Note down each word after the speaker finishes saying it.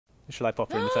Shall I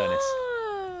pop her in the furnace?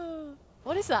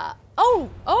 What is that? Oh,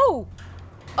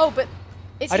 but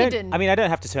it's hidden. I mean, I don't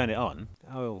have to turn it on.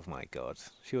 Oh my god.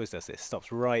 She always does this.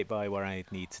 Stops right by where I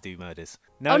need to do murders.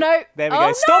 No. Oh no. There we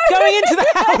go. Stop going into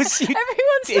the house, you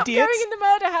Everyone stop idiots. going in the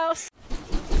murder house.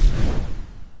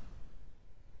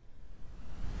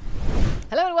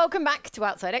 Hello and welcome back to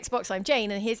Outside Xbox. I'm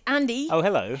Jane and here's Andy. Oh,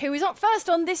 hello. Who is up first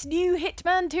on this new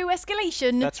Hitman 2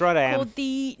 Escalation. That's right, I am. Called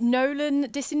the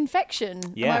Nolan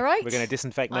Disinfection. Yeah, am I right? We're going to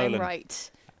disinfect Nolan. I'm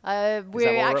right.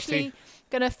 We're actually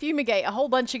going to fumigate a whole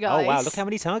bunch of guys. Oh, wow. Look how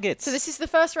many targets. So this is the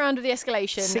first round of the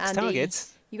Escalation, 6 Andy.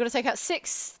 targets? You've got to take out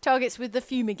 6 targets with the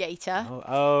fumigator.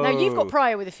 Oh. Now, you've got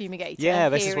prior with a fumigator. Yeah,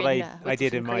 this is what I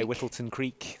did in my Creek. Whittleton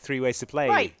Creek 3 Ways to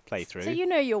Play playthrough. So you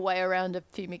know your way around a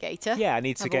fumigator. Yeah, I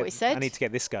need to I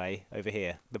get this guy over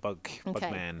here, the bug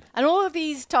man. And all of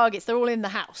these targets, they're all in the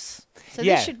house. So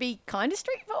this should be kind of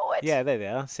straightforward. Yeah, there they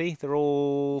are. See, they're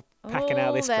all packing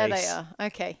out this place. There they are.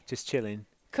 Okay. Just chilling.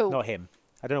 Cool. Not him.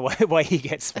 I don't know why he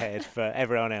gets spared, but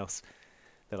everyone else,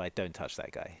 they're like, don't touch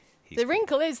that guy. The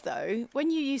wrinkle is, though, when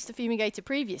you used the fumigator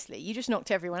previously, you just knocked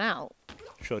everyone out.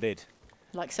 Sure did.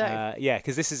 Like so. Yeah,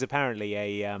 because this is apparently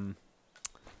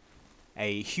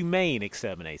a humane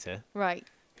exterminator. Right.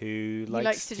 Who he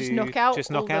likes to just knock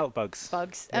out bugs.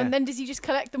 Bugs. Yeah. And then does he just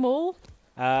collect them all?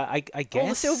 I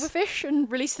guess. All the silverfish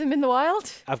and release them in the wild?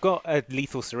 I've got a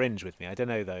lethal syringe with me. I don't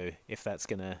know, though, if that's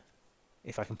going to...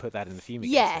 If I can put that in the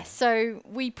fumigator. Yeah, so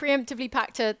we preemptively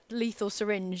packed a lethal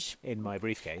syringe in my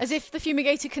briefcase, as if the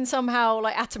fumigator can somehow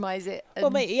like atomize it.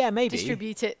 And maybe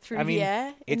distribute it through the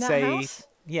air. It's house.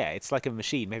 It's like a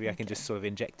machine. Maybe I can just sort of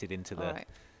inject it into the. All right.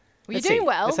 Well, you're doing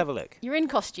well. Let's have a look. You're in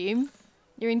costume.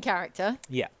 You're in character.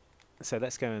 Yeah. So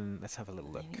let's go and let's have a little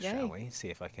look, shall we? See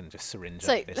if I can just syringe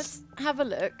up this. Let's have a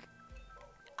look.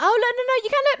 Oh no! You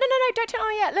can't look. No! Don't turn it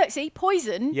on yet. Look, see,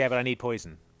 poison. Yeah, but I need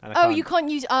poison. You can't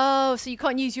use. Oh, so you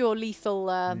can't use your lethal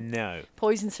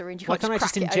poison syringe. You Why can't can't I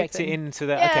just inject it into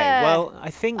the? Yeah. Okay, well,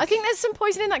 I think there's some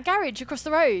poison in that garage across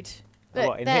the road. Look,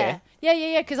 what, in there. here?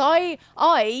 Yeah. Because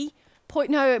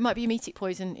no, it might be emetic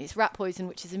poison. It's rat poison,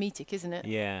 which is emetic, isn't it?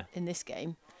 Yeah. In this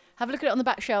game, have a look at it on the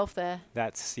back shelf there.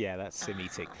 That's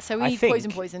emetic. So we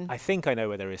need poison. I think I know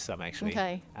where there is some actually.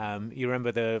 Okay. You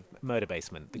remember the murder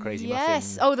basement, the crazy muffin?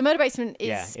 Yes. Oh, the murder basement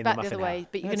is in back the the other muffin way, house.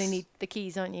 but you're going to need the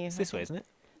keys, aren't you? It's this way, isn't it?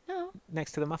 No.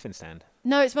 Next to the muffin stand.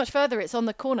 No, it's much further. It's on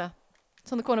the corner.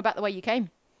 It's on the corner back the way you came.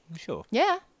 You sure?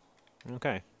 Yeah.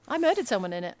 Okay. I murdered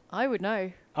someone in it. I would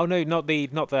know. Oh no, not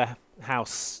the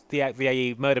house.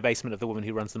 The murder basement of the woman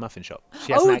who runs the muffin shop.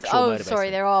 She has an actual murder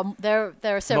sorry. basement. There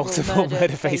are several multiple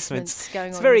murder basements going on.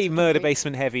 It's a very murder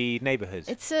basement heavy neighbourhood.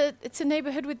 It's a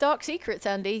neighbourhood with dark secrets,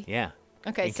 Andy. Yeah.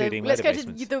 Okay, so let's go to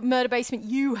the murder basement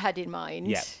you had in mind.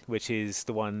 Yeah, which is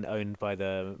the one owned by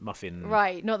the muffin.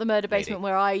 Right, not the murder basement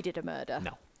where I did a murder.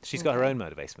 No, she's got her own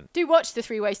murder basement. Do watch the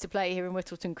 3 Ways to Play here in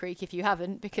Whittleton Creek if you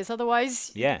haven't, because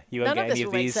otherwise, you won't get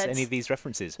any of these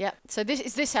references. Yeah, so this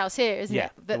is this house here, isn't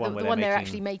it? The one they're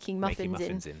actually making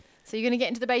muffins in. So you're going to get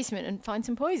into the basement and find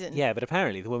some poison. Yeah, but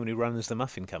apparently the woman who runs the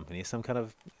muffin company is some kind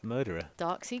of murderer.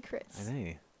 Dark secrets. I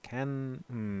know. Can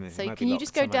you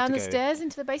just go down the stairs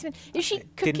into the basement? Is she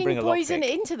cooking poison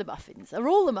into the muffins? Are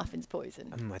all the muffins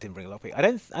poison? I didn't bring a lockpick.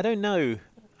 I don't know.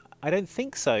 I don't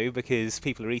think so because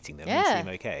people are eating them and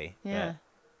seem okay. Yeah.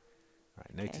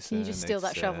 Right. Notice. Can you just steal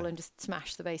that shovel and just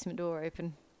smash the basement door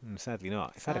open? Sadly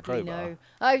not. If I had a crowbar. No.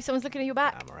 Oh, someone's looking at your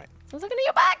back. I'm alright. Someone's looking at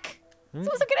your back.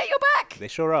 Someone's looking at your back. They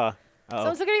sure are.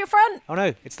 Someone's looking at your front. Oh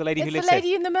no, it's the lady who lives here. It's the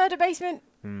lady in the murder basement.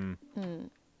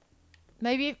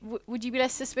 Maybe would you be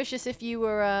less suspicious if you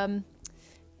were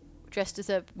dressed as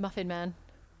a muffin man?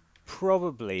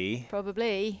 Probably.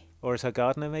 Or as her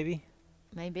gardener, maybe.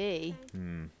 Maybe.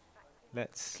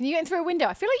 Let's. Can you get in through a window?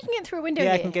 I feel like you can get in through a window.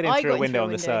 Yeah, I can get in through a window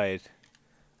on the side.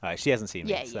 All right, she hasn't seen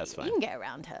me, so that's fine. You can get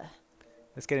around her.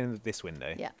 Let's get in this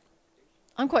window. Yeah.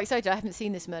 I'm quite excited. I haven't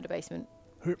seen this murder basement.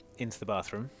 Into the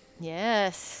bathroom.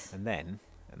 Yes. And then.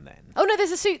 Oh no,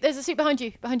 there's a suit. There's a suit behind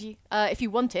you. If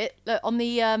you want it, look on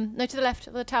the no to the left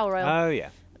of the towel rail. Oh yeah.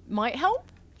 Might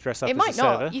help. Dress up it as might a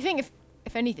server. not. You think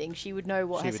if anything, she would know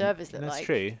what her servers look like. That's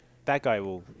true. That guy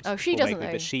will. Oh, she doesn't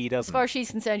know. But she doesn't. As far as she's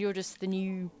concerned, you're just the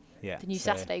new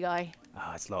Saturday guy.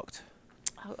 Ah, it's locked.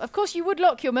 Oh, of course, you would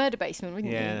lock your murder basement,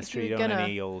 wouldn't you? Yeah, that's true. You don't want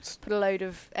any old. Put a load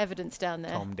of evidence down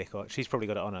there. Tom, Dick, she's probably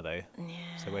got it on her though.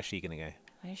 Yeah. So where's she gonna go?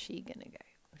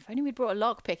 If only we'd brought a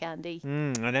lockpick, Andy.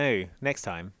 I know. Next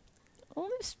time. Oh,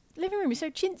 this living room is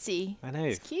so chintzy. I know.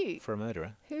 It's cute. For a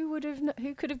murderer. Who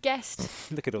could have guessed?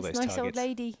 Look at all those nice targets. Old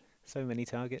lady. So many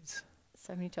targets.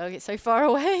 So many targets so far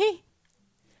away.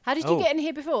 How did you get in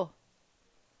here before?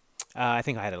 I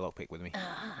think I had a lockpick with me.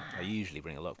 I usually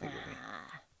bring a lockpick with me.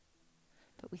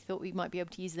 But we thought we might be able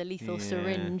to use the lethal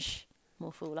syringe.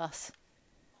 More fool us.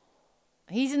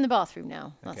 He's in the bathroom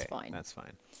now. That's fine. That's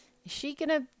fine. Is she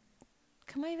gonna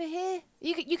come over here?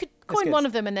 You could coin one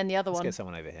of them and then the other one. Let's get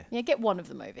someone over here. Yeah, get one of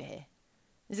them over here.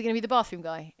 Is it gonna be the bathroom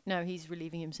guy? No, he's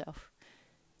relieving himself.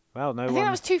 Well, no one. I think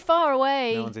that was too far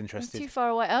away. No one's interested. Too far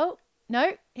away. Oh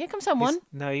no! Here comes someone.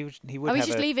 No, he would. Oh, he's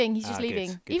just leaving. He's just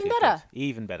leaving. Good, Even better.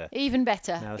 Even better. Even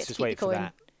better. Now let's just keep wait for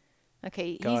that.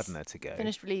 Okay, Gardener to go.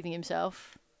 Finished relieving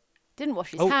himself. Didn't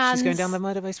wash his hands. hands. She's going down the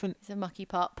murder basement. He's a mucky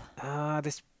pup.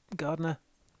 This gardener.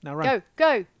 Now run.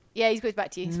 Go. Yeah, he's going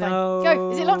back to you. It's no. fine.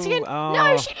 Go. Is it locked again? Oh.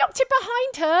 No, she locked it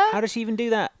behind her. How does she even do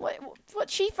that?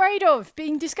 What's she afraid of?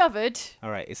 Being discovered?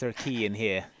 All right. Is there a key in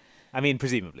here? I mean,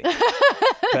 presumably.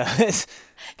 But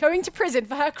going to prison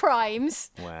for her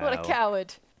crimes. Wow. What a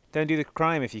coward. Don't do the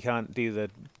crime if you can't do the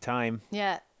time.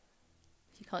 Yeah.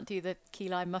 You can't do the key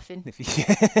lime muffin.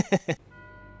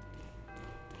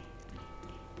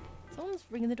 Someone's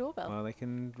ringing the doorbell. Well, they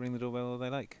can ring the doorbell all they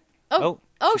like. Oh,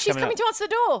 she's coming to answer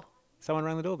the door. Someone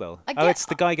rang the doorbell. It's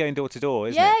the guy going door to door,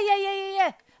 isn't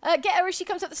it? Yeah. Get her as she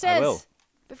comes up the stairs. I will.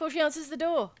 Before she answers the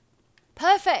door.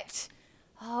 Perfect.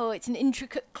 Oh, it's an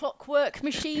intricate clockwork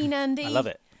machine, Andy. I love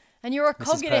it. And you're a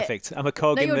cog in it. This is perfect. I'm a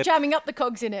cog in it. No, you're jamming up the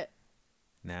cogs in it.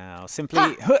 Now,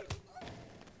 simply...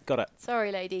 Got it.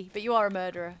 Sorry, lady, but you are a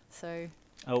murderer, so...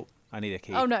 Oh, I need a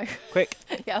key. Oh, no. Quick.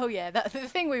 Yeah, that's the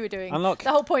thing we were doing. Unlock.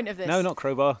 The whole point of this. No, not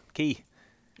crowbar. Key.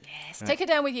 Yes, take her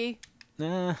down with you.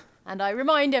 Nah. And I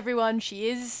remind everyone she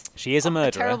is a murderer.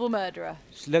 A terrible murderer.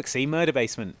 Look, see, murder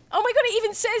basement. Oh my god, it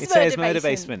even says murder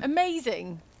basement.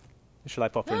 Amazing. Shall I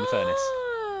pop her in the furnace?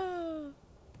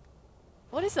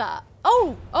 What is that?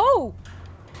 Oh,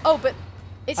 but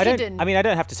it's hidden. I mean, I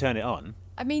don't have to turn it on.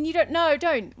 I mean, you don't. No,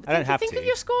 don't. I don't have think to. of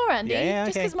your score, Andy. Yeah,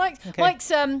 Just okay.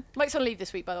 because Mike's on leave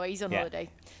this week, by the way. He's on holiday.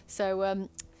 So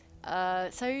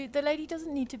so the lady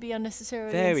doesn't need to be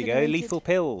unnecessarily. There we go. incinerated. Lethal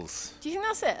pills. Do you think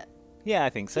that's it? Yeah,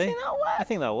 I think so. Do you think that'll work? I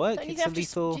think that'll work. Don't you It's a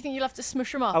lethal. do you think you'll have to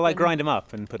smush them up? I'll grind them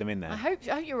up and put them in there. I hope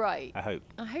you're right. I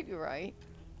hope you're right.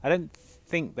 I don't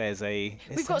think there's a...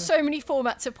 We've got so many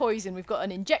formats of poison. We've got an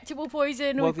injectable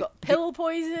poison. We've got pill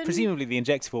poison. Presumably the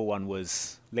injectable one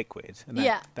was liquid. And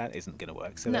that isn't going to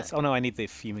work. So that's... Oh, no, I need the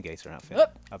fumigator outfit.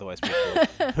 Otherwise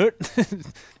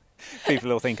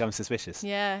people will think I'm suspicious.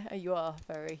 Yeah, you are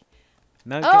very...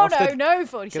 No, no,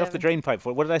 47. Get off the drain pipe.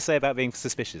 What did I say about being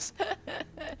suspicious?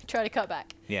 Try to cut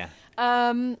back. Yeah.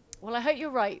 Well, I hope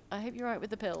you're right. I hope you're right with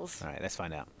the pills. All right, let's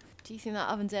find out. Do you think that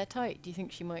oven's airtight? Do you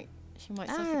think she might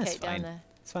suffocate down there?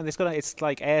 It's fine. It's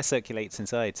like air circulates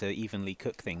inside to evenly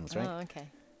cook things, right? Oh, okay.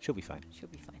 She'll be fine.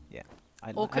 Yeah.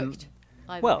 Or cooked.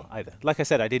 Either. Like I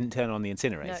said, I didn't turn on the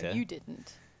incinerator. No, you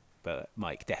didn't. But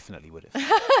Mike definitely would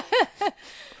have.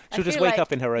 She'll just wake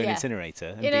up in her own incinerator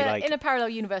and be like... In a parallel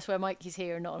universe where Mike is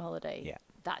here and not on holiday, yeah,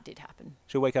 that did happen.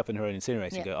 She'll wake up in her own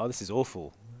incinerator and go, oh, this is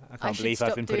awful. I can't believe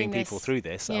I've been putting people through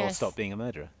this. Yes. I'll stop being a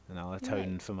murderer and I'll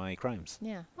atone for my crimes.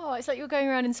 Yeah. Oh, it's like you're going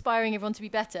around inspiring everyone to be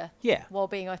better. Yeah. While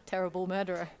being a terrible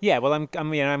murderer. Yeah, well, I'm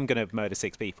going to murder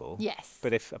 6 people. Yes.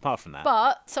 But apart from that...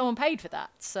 But someone paid for that,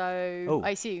 so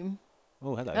I assume...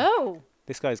 Oh, hello. Oh.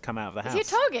 This guy's come out of the house. Is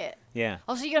he a target? Yeah.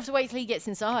 Oh, so you're going to have to wait till he gets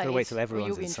inside. You've got to wait till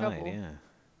everyone's inside,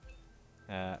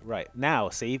 yeah. Right, now,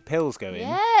 see, pills go in.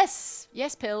 Yes!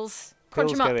 Yes, pills. Crunch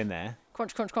pills them up. go in there.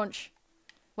 Crunch, crunch, crunch.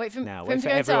 Wait for him now, to wait for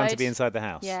go everyone inside. to be inside the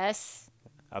house. Yes.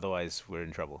 Otherwise, we're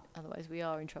in trouble. Otherwise, we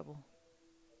are in trouble.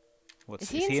 Is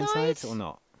he inside or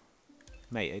not?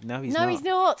 Mate, no, he's not. No, he's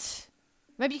not.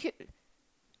 Maybe you could...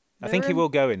 I think he will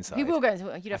go inside. He will go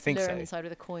inside. You'd have to lure him so. inside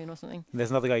with a coin or something.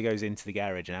 There's another guy who goes into the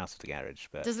garage and out of the garage.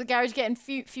 But does the garage get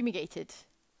fumigated?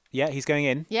 Yeah, he's going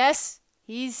in. Yes.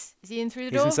 Is he in through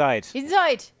the door? He's inside. He's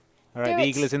inside. All right, the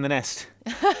eagle is in the nest.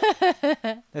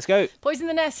 Let's go. Poison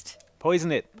the nest.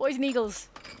 Poison it. Poison eagles.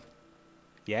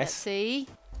 Yes. Let's see.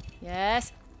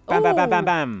 Yes. Bam, bam, bam, bam,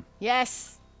 bam.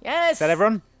 Yes. Yes. Is that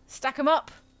everyone? Stack them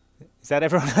up. Is that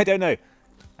everyone? I don't know.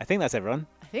 I think that's everyone.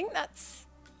 I think that's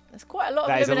quite a lot of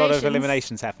eliminations. That is a lot of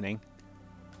eliminations happening.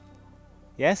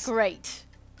 Yes? Great.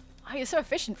 Oh, you're so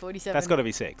efficient, 47. That's got to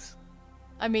be 6.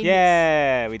 I mean...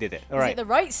 Yeah, we did it. All right. Is it the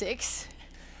right 6?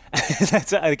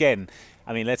 That's again,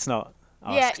 I mean, let's not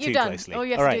ask too closely. All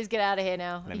you have to do is get out of here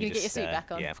now. You're going to get your suit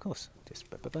back on. Yeah, of course. Just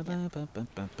I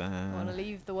want to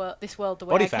leave this world the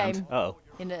way Body I found. came. Uh-oh.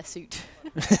 In a suit.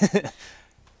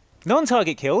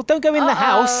 Non-target kill. Don't go in the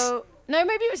house. No,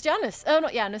 maybe it was Janus. Oh,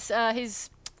 not Janus. His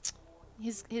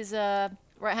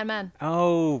right-hand man.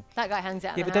 Oh. That guy hangs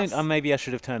out in the the house. Maybe I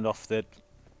should have turned off the...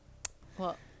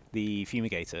 What? The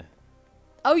fumigator.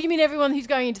 Oh, you mean everyone who's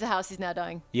going into the house is now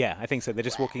dying? Yeah, I think so. They're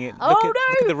just walking in. Oh, Look no!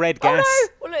 Look at the red gas.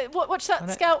 Oh, no! Well, watch that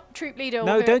scout troop leader.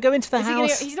 No, don't go into the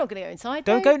house. He's not going to go inside,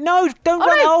 Don't go. No, don't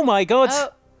run. No. Oh, my God.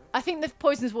 I think the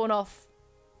poison's worn off.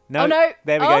 No. Oh, no.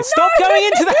 There we go. Stop going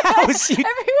into the house, you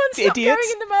Everyone's idiots.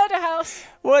 going in the murder house.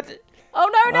 What? Oh,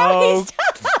 no, Oh, he's...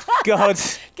 God.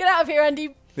 Get out of here,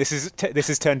 Andy. This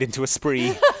has turned into a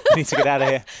spree. I need to get out of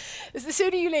here. The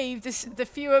sooner you leave, the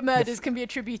fewer murders can be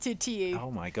attributed to you.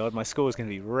 Oh, my God. My score is going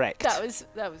to be wrecked. That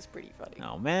was pretty funny.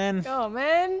 Oh, man. Oh,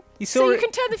 man. So you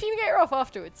can turn the fumigator off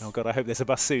afterwards. Oh, God, I hope there's a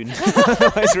bus soon.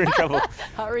 Otherwise, we're in trouble.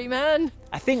 Hurry, man.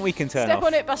 I think we can turn Step off.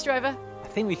 on it, bus driver. I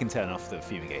think we can turn off the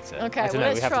fumigator. Okay, I don't know.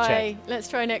 let's we have try. to check. Let's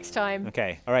try next time.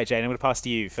 Okay. All right, Jane, I'm going to pass to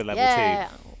you for level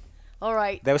 2. All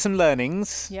right. There were some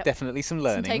learnings. Yep. Definitely some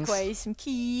learnings. Some takeaways. Some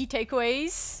key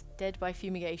takeaways. Dead by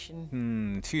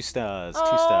fumigation. 2 stars. 2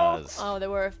 stars. Oh, there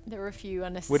were a few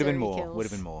unnecessary Would have been more. kills. Would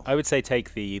have been more. I would say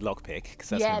take the lockpick because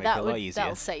that's going to make it a lot easier.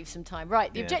 That'll save some time.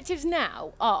 Right. The objectives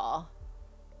now are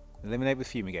eliminate with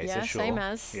fumigator. Sure. Same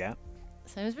as. Yeah.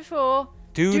 Same as before.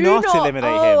 Do not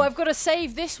eliminate him. Oh, I've got to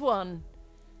save this one.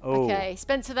 Oh. Okay,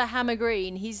 Spencer the Hammer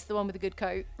Green. He's the one with the good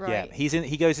coat, right? Yeah,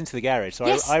 he goes into the garage. So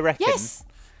yes, I reckon. Yes.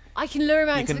 I can lure him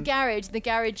out into the garage. The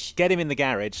garage. Get him in the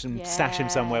garage and stash him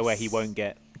somewhere where he won't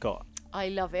get got. I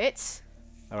love it.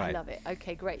 All right. I love it.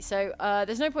 Okay, great. So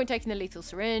there's no point taking the lethal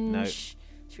syringe. No.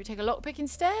 Should we take a lockpick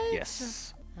instead?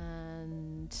 Yes.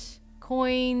 And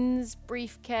coins,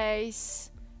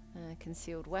 briefcase,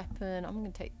 concealed weapon. I'm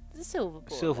going to take the silver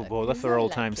baller. Silver baller for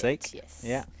old time's sake. Yes.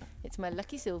 Yeah. It's my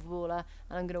lucky silver baller,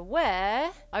 and I'm going to wear.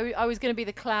 I was going to be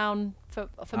the clown for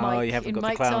Mike you haven't in got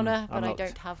Mike's the clown honour, but unlocked. I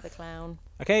don't have the clown.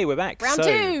 Okay, we're back. Round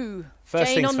 2. First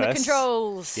Jane things on first. the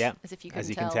controls. Yeah. As if you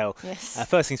can tell. Yes.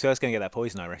 First things first. Going to get that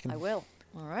poison, I reckon. I will.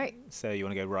 All right. So you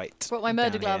want to go right. Brought my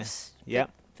murder down gloves. Yeah.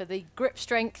 For the grip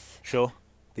strength. Sure.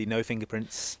 The no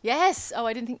fingerprints. Yes. Oh,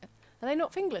 I didn't think. Are they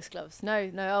not fingerless gloves?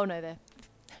 No. Oh no, they're.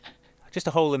 Just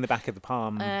a hole in the back of the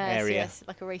palm area. Yes,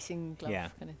 like a racing glove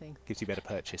kind of thing. Gives you better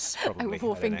purchase, probably. I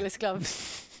wore fingerless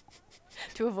gloves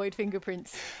to avoid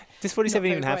fingerprints. Does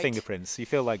 47 even have fingerprints? You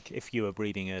feel like if you were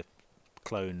breeding a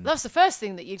clone. That's the first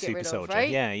thing that you'd get rid soldier. of, right?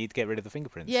 Yeah, you'd get rid of the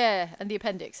fingerprints. Yeah, and the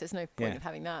appendix. There's no point of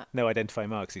having that. No identifying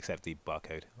marks except the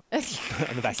barcode. On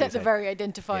the back except the very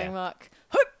identifying mark.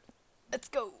 Hup! Let's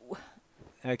go.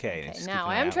 Okay. Now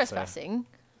I am trespassing.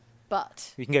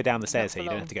 But you can go down the stairs here. You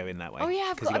don't have to go in that way. Oh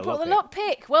yeah, I brought the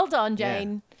lockpick. Well done,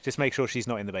 Jane. Yeah. Just make sure she's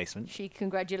not in the basement. She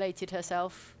congratulated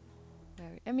herself.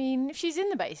 I mean, if she's in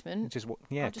the basement, just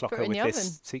just clock her with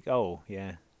this. Oh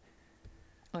yeah.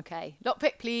 Okay,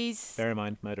 lockpick, please. Bear in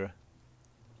mind, murderer.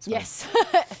 Yes,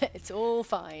 it's all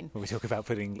fine. When we talk about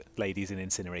putting ladies in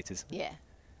incinerators. Yeah.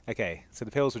 Okay, so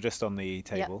the pills were just on the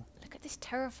table. Yep. Look at this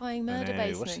terrifying murder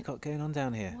basement. What's she got going on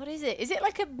down here? What is it? Is it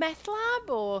like a meth lab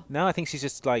or? No, I think she's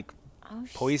just like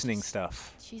poisoning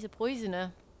stuff. She's a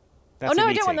poisoner. That's no,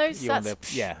 I don't want those.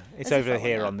 It's over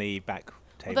here on the back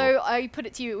table. Although I put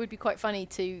it to you, it would be quite funny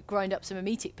to grind up some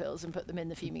emetic pills and put them in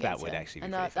the fumigator. That would actually be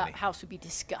funny. That house would be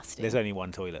disgusting. There's only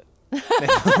one toilet.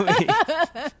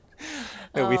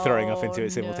 They'll be throwing off into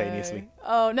it simultaneously.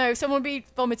 Oh no! Someone would be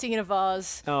vomiting in a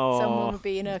vase. Oh. Someone would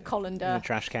be in a colander. In a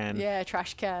trash can. Yeah, a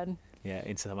trash can. Yeah,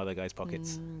 into some other guy's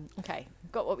pockets. Okay,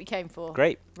 got what we came for.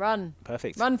 Great. Run.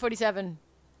 Perfect. Run 47.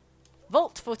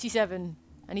 Vault 47.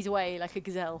 And he's away like a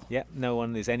gazelle. Yeah, no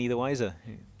one is any the wiser.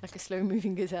 Like a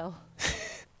slow-moving gazelle.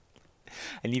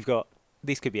 And you've got...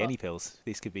 These could be any pills.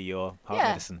 These could be your heart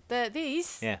medicine.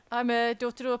 These. Yeah. I'm a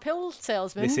door-to-door pill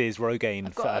salesman. This is Rogaine.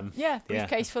 I've got a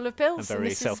briefcase full of pills. I'm very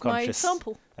and self-conscious is my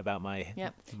sample. about my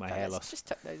hair loss. Just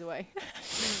tuck those away.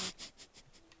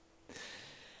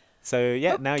 So,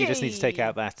 now you just need to take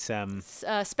out that...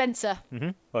 Spencer.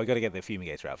 Well, I've got to get the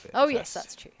fumigator outfit. Oh, yes,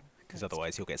 that's true. Because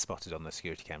otherwise you'll get spotted on the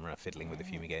security camera fiddling with the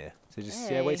fumigator. So just,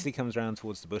 wait till he comes round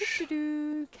towards the bush.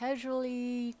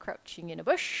 Casually crouching in a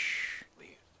bush.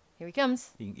 Here he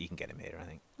comes. You can get him here, I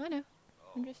think. I know.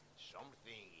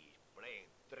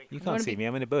 You can't see me,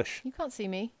 I'm in a bush. You can't see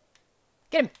me.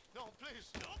 Get him. No, please.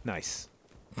 Nice.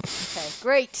 Okay,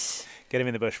 great. Get him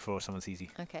in the bush before someone sees you.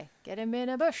 Okay, get him in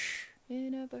a bush.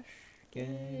 In a bush. Get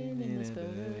him in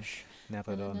a bush. Now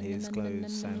put on his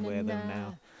clothes and wear them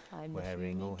now. I'm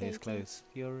wearing all his clothes.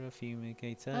 You're a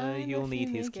fumigator. You'll need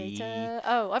his key.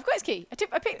 Oh, I've got his key. I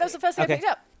picked. That was the first thing I picked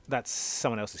up. That's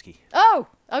someone else's key. Oh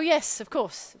yes, of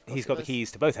course. He's got the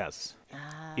keys to both houses.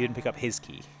 You didn't pick up his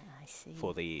key. I see.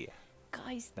 For the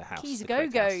house. Keys the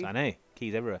go. I know.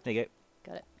 Keys everywhere. There you go.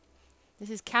 Got it. This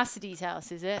is Cassidy's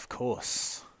house, is it? Of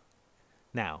course.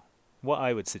 Now, what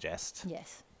I would suggest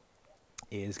yes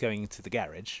is going to the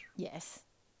garage. Yes.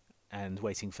 and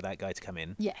waiting for that guy to come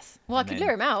in. Yes. Well, I could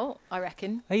lure him out, I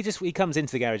reckon. He comes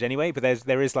into the garage anyway, but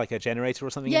there is like a generator or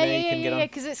something in there you can get on. Yeah,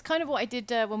 because it's kind of what I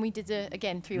did when we did,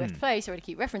 again, 3 ways to play, sorry to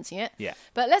keep referencing it. Yeah.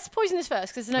 But let's poison this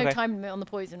first, because there's no time limit on the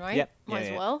poison, right? Yep. Might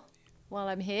as well, while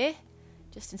I'm here.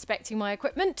 Just inspecting my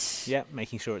equipment. Yeah,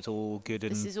 making sure it's all good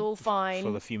and this is all fine.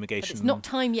 full of fumigation. But it's not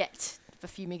time yet for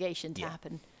fumigation to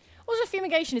happen. Also,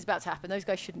 fumigation is about to happen. Those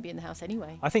guys shouldn't be in the house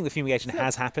anyway. I think the fumigation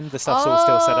has happened. The stuff's all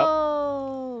still set up.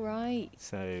 Oh, right.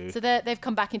 So they've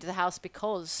come back into the house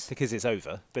because it's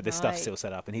over, but the stuff's still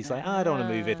set up. And he's like, I don't want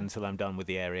to move it until I'm done with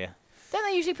the area. Don't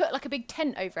they usually put like a big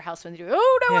tent over a house when they do it?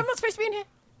 Oh, no, I'm not supposed to be in here.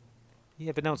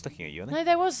 Yeah, but no one's looking at you, are they? No,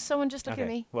 there was someone just looking at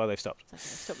me. Well, they've stopped. Okay,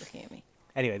 stop looking at me.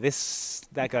 Anyway,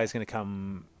 that guy's going to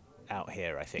come out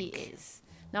here, I think. He is.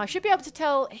 Now, I should be able to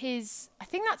tell his... I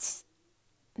think that's...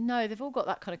 No, they've all got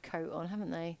that kind of coat on,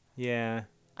 haven't they? Yeah.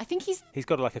 I think he's... He's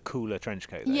got like a cooler trench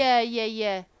coat, though.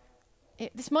 Yeah.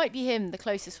 This might be him, the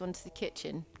closest one to the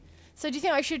kitchen. So do you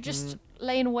think I should just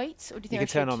lay in wait? Or do you think you can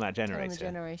turn on that generator. Turn on the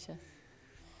generator?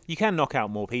 You can knock out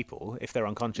more people if they're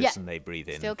unconscious and they breathe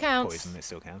in still counts. poison. It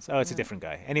still counts. Oh, it's a different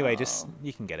guy. Anyway,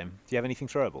 you can get him. Do you have anything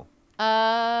throwable?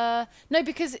 No,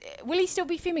 because will he still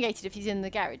be fumigated if he's in the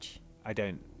garage? I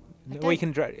don't. Well, you can.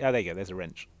 Oh, there you go. There's a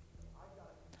wrench.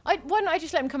 Why don't I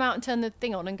just let him come out and turn the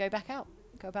thing on and go back out?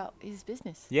 Go about his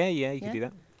business. Yeah, you can do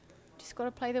that. Just got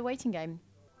to play the waiting game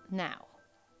now.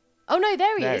 Oh no,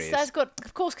 there he is. That's got,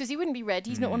 of course, because he wouldn't be red.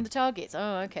 He's not one of the targets.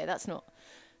 Oh, okay, that's not.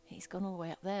 He's gone all the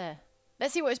way up there.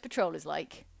 Let's see what his patrol is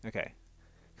like. Okay.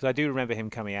 Because I do remember him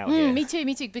coming out here. Me too,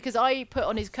 because I put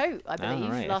on his coat, I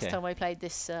believe, last time I played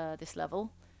this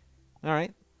level. All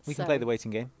right. We can play the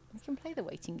waiting game. We can play the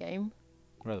waiting game.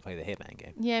 I'd rather play the Hitman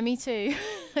game. Yeah, me too.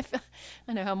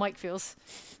 I know how Mike feels.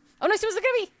 Oh no, someone's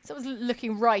looking at me! Someone's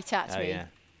looking right at me. Yeah.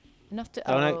 Enough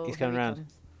to... Oh no, he's coming around.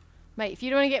 Mate, if you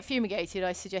don't want to get fumigated,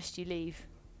 I suggest you leave.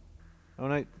 Oh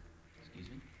no. Excuse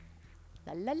me?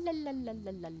 La la la la la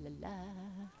la la la la.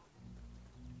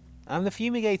 I'm the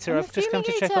fumigator. I've just come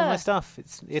to check on my stuff.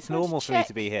 It's normal for me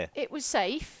to be here. It was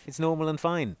safe. It's normal and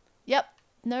fine. Yep.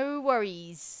 No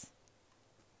worries.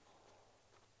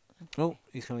 Okay. Oh,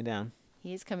 he's coming down.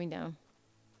 He is coming down.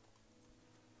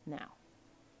 Now,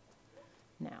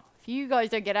 if you guys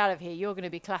don't get out of here, you're going to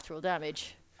be collateral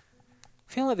damage.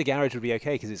 I feel like the garage would be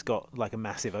okay because it's got like a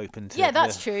massive open... Yeah,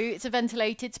 that's true. It's a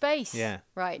ventilated space. Yeah.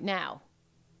 Right, now.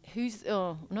 Who's...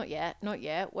 Oh, not yet.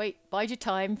 Wait, bide your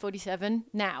time, 47.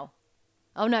 Now.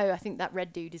 Oh, no, I think that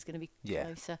red dude is going to be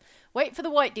closer. Wait for the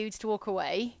white dudes to walk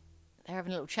away. They're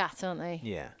having a little chat, aren't they?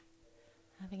 Yeah.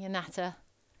 Having a natter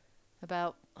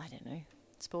about, I don't know,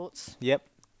 sports. Yep.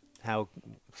 How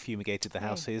fumigated the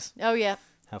house is. Oh, yeah.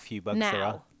 How few bugs there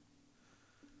are.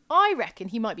 I reckon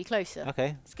he might be closer.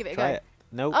 Okay. Let's give it a Try go. it.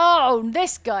 Nope. Oh,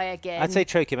 this guy again. I'd say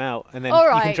choke him out, and then you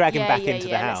can drag him back into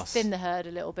the house. Let's thin the herd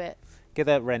a little bit. Get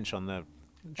that wrench on the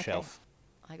shelf.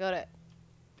 I got it.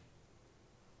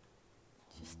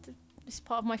 This is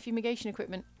part of my fumigation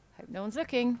equipment. Hope no one's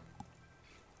looking.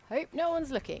 There you go.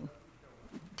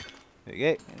 There we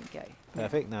There we go.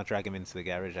 Perfect. Now drag him into the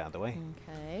garage out of the way.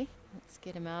 Okay. Let's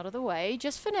get him out of the way.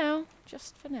 Just for now.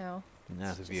 And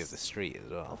now the view of the street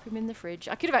as well. Pop him in the fridge.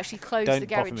 I could have actually closed the garage.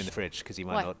 Don't pop him in the fridge because he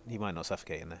might not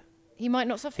suffocate in there. He might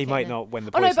not suffocate. He might not when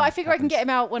the poison. Oh no, but I figure happens. I can get him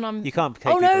out when I'm... You can't take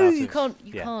Oh people no, out you of... can't.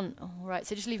 You can't. Oh, right.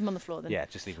 So just leave him on the floor then. Yeah,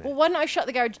 just leave him Well, why don't I shut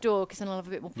the garage door because then I'll have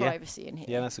a bit more Yeah. privacy in here.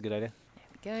 Yeah, that's a good idea. There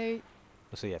we go.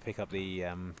 So yeah, pick up the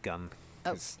gun.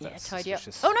 Oh, yeah, tidy up.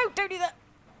 suspicious. Oh no, don't do that.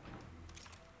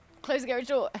 Close the garage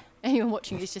door. Anyone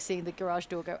watching is just seeing the garage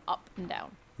door go up and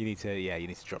down. You need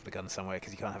to drop the gun somewhere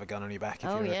because you can't have a gun on your back if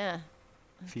Oh you're yeah.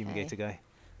 a fumigator guy.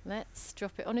 Let's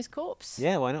drop it on his corpse.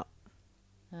 Yeah, why not?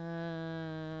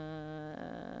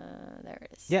 There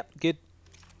it is. Yep, good.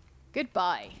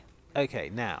 Goodbye. Okay,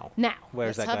 now. Where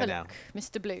is let's that have guy a now? look.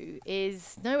 Mr. Blue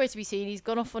is nowhere to be seen. He's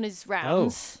gone off on his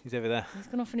rounds. Oh, he's over there. He's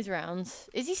gone off on his rounds.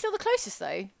 Is he still the closest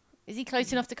though? Is he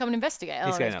close enough to come and investigate?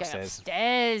 He's oh, going no, upstairs.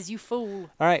 Upstairs, you fool.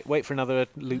 All right, wait for another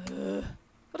loop.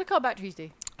 What do car batteries do?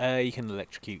 You can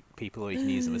electrocute people or you can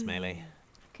use them as melee.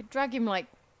 I could drag him like...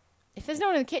 If there's no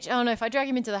one in the kitchen... Oh no, if I drag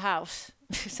him into the house,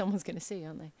 someone's going to see,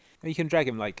 aren't they? Or you can drag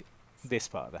him like this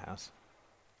part of the house.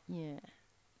 Yeah.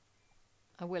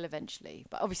 I will eventually.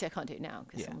 But obviously I can't do it now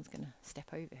because someone's going to step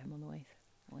over him on the way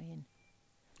in.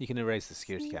 You can erase the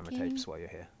security camera tapes while you're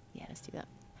here. Yeah, let's do that.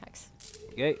 Hacks.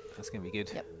 Okay, that's going to be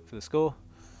good Yep. for the score.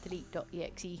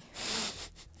 Delete.exe.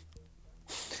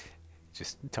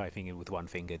 Just typing in with one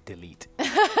finger, delete.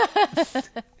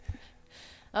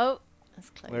 Oh, that's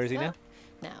close. Where is he now?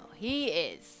 Now, he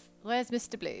is... Where's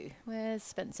Mr. Blue? Where's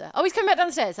Spencer? Oh, he's coming back down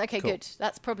the stairs. Okay, Cool. good.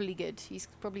 That's probably good. He's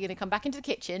probably going to come back into the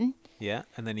kitchen. Yeah,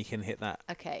 and then you can hit that.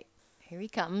 Okay. Here he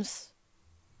comes.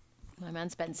 My man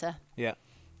Spencer. Yeah.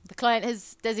 The client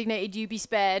has designated you be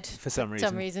spared. For some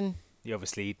reason. You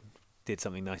obviously did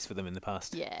something nice for them in the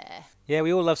past. Yeah. Yeah,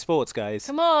 we all love sports, guys.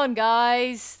 Come on,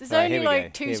 guys. There's Right, only here we like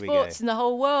go. 2 sports in the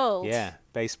whole world. Yeah,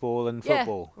 baseball and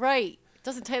football. Yeah, right.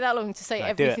 Doesn't take that long to say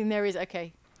Right, everything there is.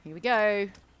 Okay, here we go.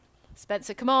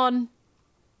 Spencer, come on.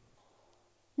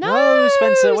 No,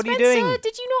 Spencer, what are you doing?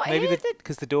 Did you not Maybe hear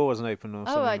because the door wasn't open or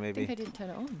something, I maybe. think I didn't turn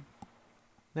it on.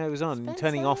 No, it was on. Spencer.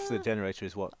 Turning off the generator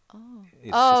is what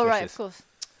is Oh, right, suspicious. of course.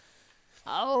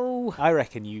 Oh. I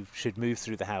reckon you should move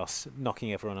through the house,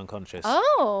 knocking everyone unconscious.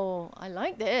 Oh, I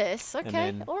like this. Okay,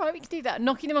 then- all right, we can do that.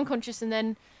 Knocking them unconscious and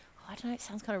then, I don't know, it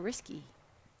sounds kind of risky.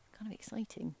 Kind of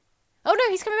exciting. Oh, no,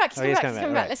 he's coming back. He's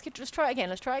coming back. Right. Let's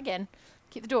try it again.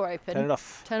 Keep the door open. Turn it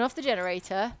off. Turn off the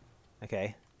generator.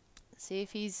 Okay. See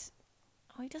if he's...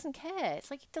 Oh, he doesn't care. It's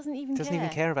like he doesn't even Doesn't even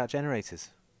care about generators.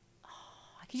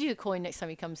 I could use a coin next time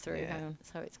he comes through. Yeah. Hang on.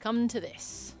 So it's come to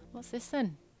this. What's this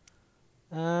then?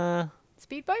 Uh,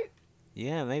 Speedboat?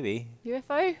 yeah, maybe.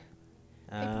 UFO?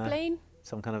 Paper plane?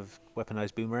 Some kind of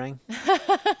weaponized boomerang.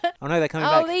 Oh no, they're coming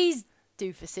back. Oh, these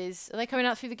doofuses. Are they coming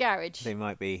out through the garage? They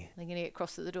might be. They're going to get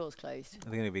crossed that the door's closed.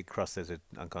 They're going to be crossed. There's an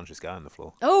unconscious guy on the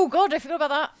floor. Oh, God, I forgot about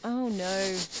that. Oh,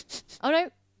 no. Oh, no.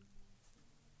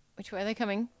 Which way are they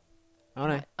coming? Oh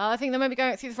no. Right. Oh, I think they might be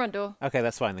going through the front door. Okay,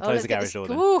 that's fine. Then Oh, close let's the get garage this- door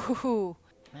then. Ooh,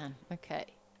 man. Okay.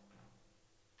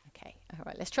 Okay. All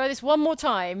right. Let's try this one more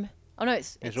time. Oh no,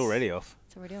 it's already off.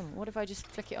 It's already on. What if I just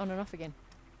flick it on and off again?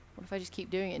 What if I just keep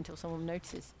doing it until someone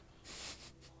notices?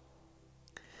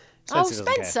 Spencer doesn't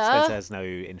care. Spencer! Spencer has no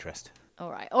interest. All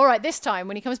right. All right. This time,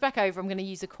 when he comes back over, I'm going to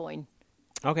use a coin.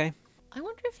 Okay. I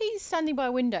wonder if he's standing by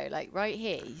a window, like right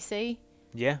here. You see?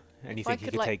 Yeah. And you If I think you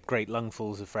could, could like- take great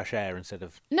lungfuls of fresh air instead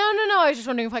of... No. I was just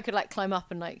wondering if I could like climb up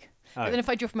and like. Oh. But then if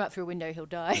I drop him out through a window, he'll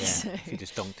die. Yeah, So. if you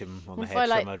just donked him on What the if I, head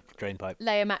like- from a drain pipe.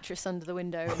 Lay a mattress under the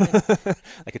window. And then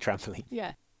Like a trampoline.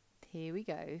 yeah. Here we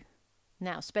go.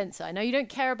 Now, Spencer, I know you don't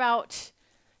care about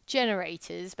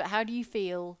generators, but how do you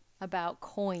feel about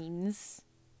coins?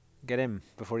 Get him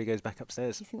before he goes back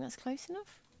upstairs. Do you think that's close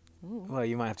enough? Ooh. Well,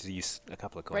 you might have to use a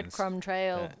couple of coins. Breadcrumb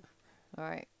trail. Yeah. All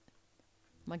right.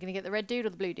 Am I going to get the red dude or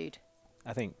the blue dude?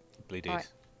 I think blue dude. Alright.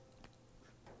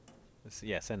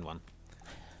 Yeah, send one.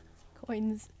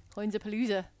 Coins. Coins a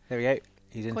palooza. There we go.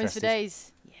 He's Coins interested. for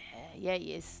days. Yeah,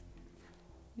 he is.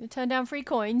 You going to turn down 3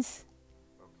 coins?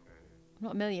 I'm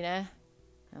not a millionaire.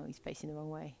 Oh, he's facing the wrong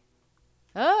way.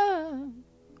 Ah!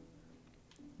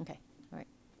 Okay, all right.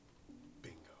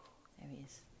 Bingo. There he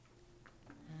is.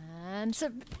 And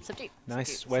subdue.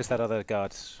 Nice. Subdue. Where's that other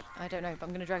guard? I don't know, but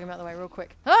I'm going to drag him out of the way real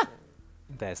quick. Ah!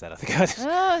 There's that other guard.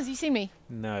 Ah, has he seen me?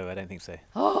 No, I don't think so.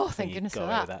 Oh, I think thank you goodness got for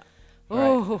away that. with that.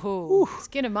 Right. Oh,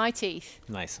 skin of my teeth.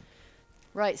 Nice.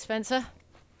 Right, Spencer.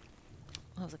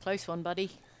 That was a close one,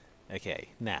 buddy. Okay,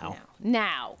 now.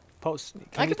 Now. Pops,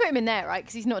 I could put him in there, right?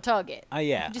 Because he's not a target.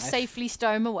 yeah. Just safely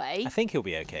stow him away. I think he'll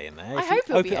be okay in there. I If you hope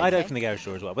he'll be I'd okay. open the garage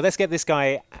door as well. But let's get this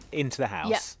guy into the house.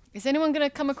 Yeah. Is anyone going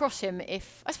to come across him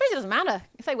if... I suppose it doesn't matter.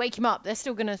 If they wake him up, they're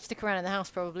still going to stick around in the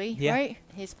house probably, Yeah. right?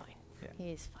 He's fine. Yeah.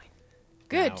 He is fine.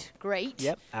 Good. Now- Great.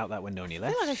 Yep, out that window on your I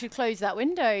left. feel like I should close that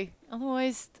window.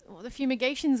 Otherwise, the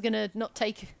fumigation's going to not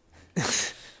take...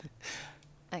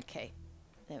 Okay.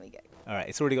 There we go. All right,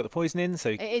 it's already got the poison in, so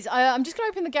It is. I'm just going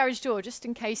to open the garage door just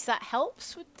in case that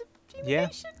helps with the yeah,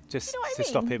 fumigation. just You know what I to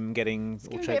stop mean? him getting Give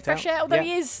all him a bit choked of fresh out. air. Although yeah.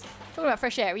 he is... Talking about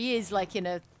fresh air, he is like in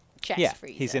a chest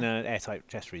freezer. he's in an airtight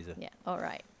chest freezer. Yeah. All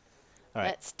right. All right.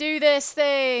 Let's do this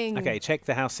thing. Okay, check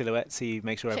the house silhouette. See,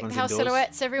 make sure Check the everyone's house indoors.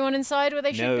 silhouettes. Everyone inside where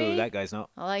they should No, be. that guy's not.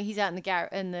 Oh, he's out in the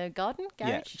in the garden. Garage.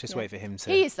 Yeah, just wait for him to.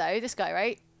 He is though. This guy,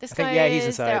 right? This I think, guy yeah, he's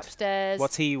is. They're inside. upstairs.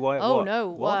 What's he? Why? Oh what? no!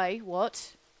 What? Why?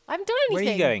 What? I haven't done Where anything.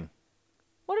 are you going?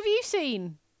 What have you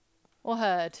seen or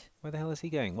heard? Where the hell is he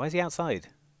going? Why is he outside?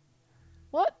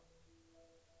 What?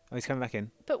 Oh, he's coming back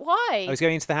in. But why? Oh, he's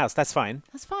going into the house. That's fine.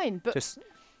 That's fine. But Just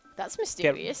that's get,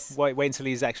 mysterious. wait until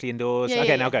he's actually indoors. Yeah, okay,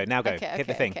 yeah, now yeah. go. Now go. Okay, Hit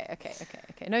the thing. Okay.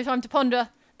 No time to ponder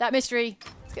that mystery.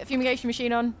 Let's get the fumigation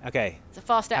machine on. Okay. It's a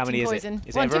fast-acting many is it? poison.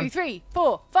 Is it 1, 2, everyone? 3,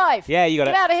 4, 5. Yeah, you got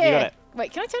Get it. out of You here. got it.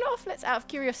 Wait, can I turn it off? Let's out of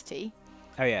curiosity.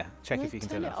 Oh yeah. Check Can if I you can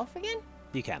turn it off. again?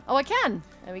 You can. Oh, I can.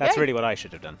 There we That's go. really what I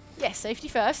should have done. Yes, safety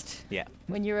first. Yeah.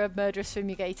 When you're a murderous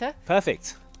fumigator.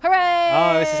 Perfect. Hooray!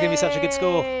 Oh, this is gonna be such a good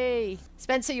score.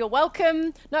 Spencer, you're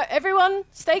welcome. No, everyone,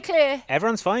 stay clear.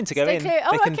 Everyone's fine to go Stay in. clear.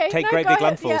 Oh, they can okay. take No, great go big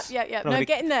ahead. lungfuls. Yeah. Oh, No, the-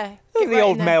 get in there. Look Get at the right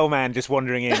old in there. mailman just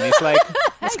wandering in. It's like,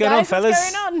 what's Hey going on, guys, what's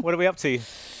fellas? going on? What are we up to?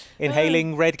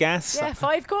 Inhaling red gas? Yeah,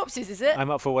 5 corpses, is it? I'm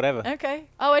up for whatever. Okay.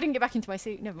 Oh, I didn't get back into my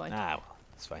suit. Never mind. Ah, well,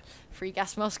 it's fine. Free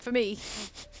gas mask for me.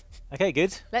 Okay,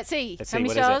 good. Let's see. Let's How see, many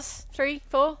what is it? stars? 3,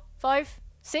 4, 5?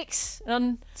 6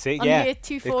 on yeah. here,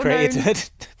 2, 4, known.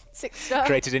 6 star.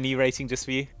 Created a new rating just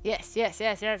for you. Yes.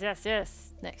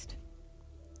 Next.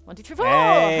 1, 2, 3, 4.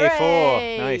 Hey,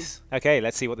 Hooray! 4. Nice. Okay,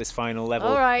 let's see what this final level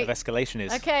of escalation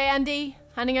is. Okay, Andy,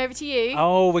 handing over to you.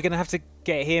 Oh, we're going to have to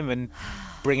get him and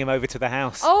bring him over to the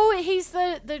house. Oh, he's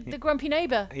the grumpy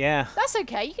neighbour. Yeah. That's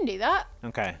okay, you can do that.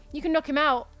 Okay. You can knock him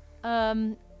out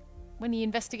when he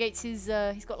investigates his...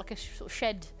 he's got like a sort of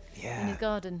shed in his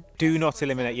garden. Do not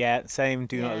eliminate yet. Same,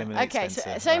 do not eliminate Okay,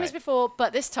 Spencer. so same as before,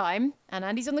 but this time, and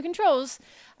Andy's on the controls,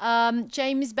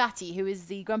 James Batty, who is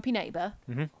the grumpy neighbour,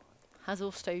 has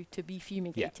also to be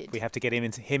fumigated. Yeah, we have to get him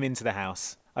into the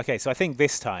house. Okay, so I think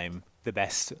this time the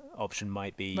best option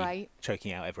might be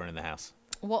choking out everyone in the house.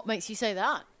 What makes you say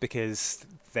that? Because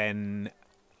then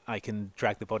I can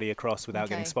drag the body across without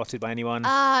getting spotted by anyone.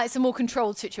 Ah, it's a more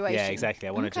controlled situation. Yeah, exactly.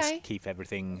 I want to just keep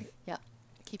everything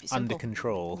keep it simple. under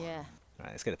control. Yeah.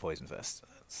 Right, let's get the poison first.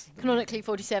 Canonically,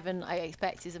 47, I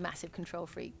expect, is a massive control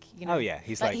freak. You know? Oh, yeah.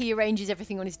 He's like... he arranges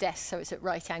everything on his desk so it's at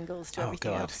right angles to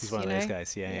everything else. He's one of those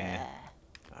guys. Yeah.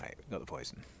 All right, got the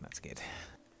poison. That's good.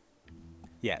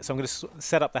 Yeah, so I'm going to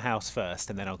set up the house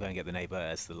first, and then I'll go and get the neighbour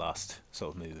as the last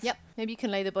sort of move. Yep. Maybe you can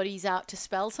lay the bodies out to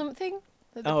spell something.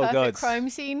 The Oh, perfect God. crime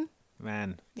scene.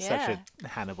 Man, such a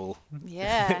Hannibal.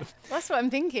 Yeah, that's what I'm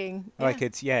thinking. Or I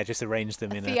could, just arrange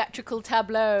them in a theatrical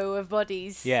tableau of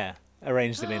bodies. Yeah,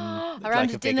 arrange them in around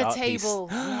like a a big dinner art table.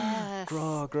 piece. Yes.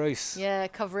 Oh, gross. Yeah,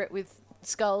 cover it with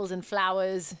skulls and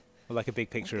flowers. Or like a big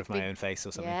picture of my own face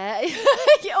or something.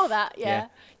 Yeah, all that. Yeah,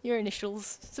 your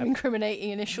initials, some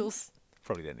incriminating initials.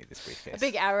 Probably don't need this briefcase. A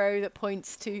big arrow that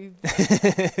points to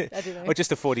I don't know. Or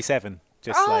just a 47.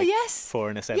 Just 4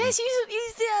 and a 7. Yes,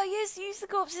 use the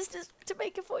corpses to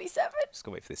make a 47. Just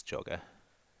gotta wait for this jogger.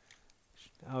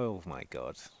 Oh my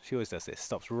god. She always does this.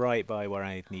 Stops right by where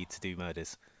I need to do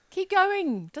murders. Keep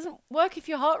going. Doesn't work if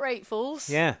your heart rate falls.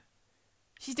 Yeah.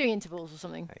 She's doing intervals or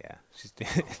something. Oh, yeah. She's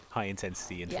high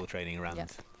intensity interval training around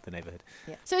the neighbourhood.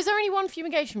 Yeah. So is there only one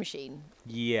fumigation machine?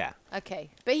 Yeah.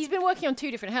 Okay. But he's been working on 2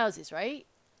 different houses, right?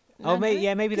 Oh,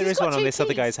 maybe there is one on this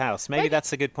other guy's house. Maybe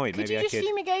that's a good point. Maybe I could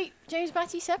fumigate James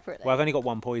Batty separately? Well, I've only got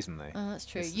 1 poison, though. Oh, that's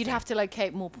true. You'd have to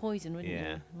locate more poison, wouldn't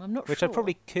you? I'm not sure. Which I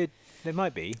probably could. There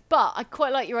might be. But I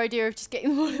quite like your idea of just getting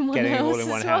them all in one house. Getting them all in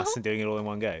one house and doing it all in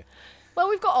one go. Well,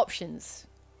 we've got options.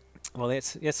 Well,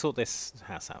 let's sort this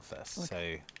house out first. Okay.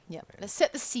 So yeah, let's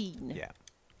set the scene. Yeah,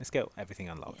 let's get everything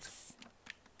unlocked. Yes.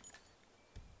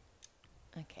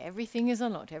 Okay, everything is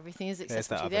unlocked. Everything is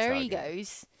accessible. There he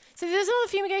goes. So there's another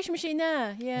fumigation machine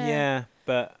there. Yeah. Yeah,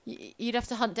 but you'd have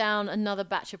to hunt down another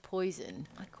batch of poison.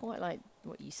 I quite like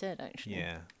what you said, actually.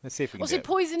 Yeah. Let's see if we can. Also,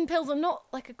 poison pills are not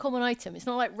like a common item. It's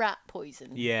not like rat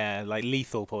poison. Yeah, like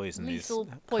lethal poison is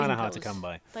kind of hard to come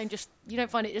by. You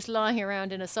don't find it just lying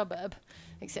around in a suburb,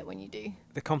 except when you do.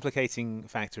 The complicating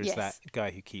factor is that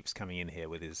guy who keeps coming in here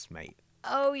with his mate.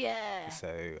 Oh, yeah.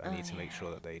 So I need to make sure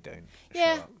that they don't show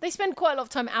up. They spend quite a lot of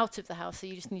time out of the house, so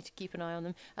you just need to keep an eye on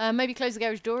them. Maybe close the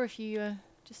garage door if you,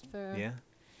 just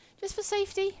for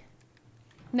safety.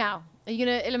 Now, are you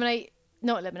going to eliminate...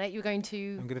 Not eliminate, you're going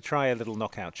to... I'm going to try a little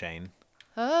knockout chain.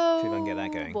 Oh, see if I can get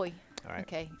that going. Boy. All right.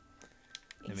 Okay.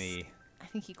 I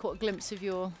think he caught a glimpse of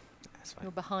your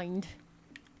behind.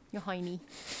 Your hiney.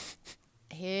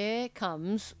 Here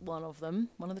comes one of them,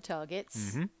 one of the targets.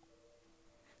 Mm-hmm.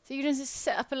 So you're going to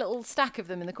set up a little stack of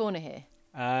them in the corner here?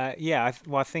 Yeah,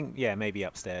 I think, maybe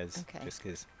upstairs. Okay. Just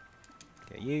because.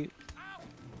 Get you.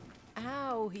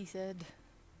 Ow, he said.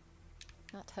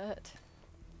 That hurt.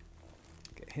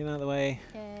 Get him out of the way.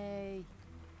 Yay.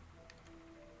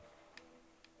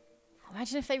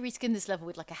 Imagine if they reskin this level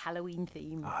with like a Halloween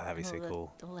theme. Oh, that'd be so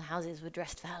cool. All the houses were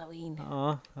dressed for Halloween.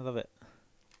 Oh, I love it.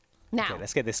 Now. Okay,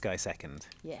 let's get this guy second.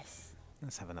 Yes.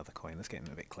 Let's have another coin. Let's get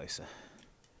him a bit closer.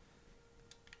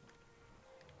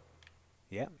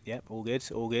 Yep, all good,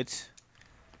 all good.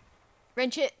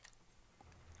 Wrench it.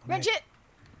 Wrench it.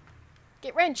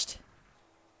 Get wrenched.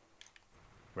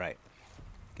 Right.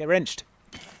 Get wrenched.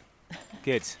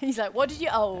 Good. He's like, what did you...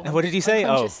 Oh. What did you say?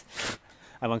 Oh.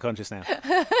 I'm unconscious now.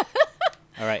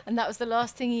 All right. And that was the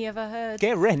last thing he ever heard.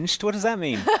 Get wrenched? What does that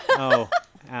mean? Oh,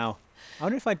 ow. I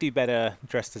wonder if I'd do better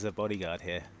dressed as a bodyguard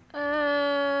here.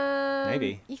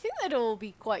 Maybe. You think they'd all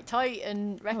be quite tight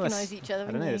and recognise each other,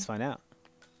 I don't know, let's find out.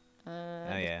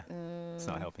 Oh, yeah. It's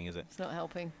not helping, is it? It's not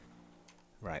helping.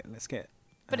 Right, let's get...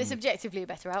 But it's objectively a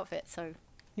better outfit, so...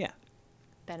 Yeah.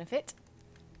 Benefit.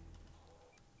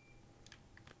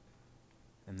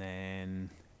 And then...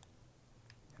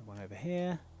 one over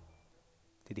here.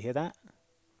 Did you hear that?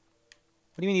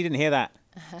 What do you mean you didn't hear that?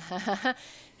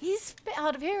 He's a bit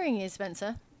hard of hearing, is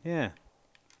Spencer. Yeah.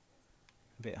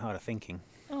 A bit hard of thinking.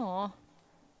 Aw.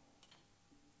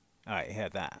 he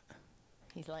heard that.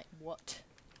 He's like, what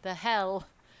the hell?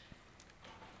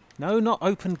 No, not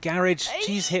open garage.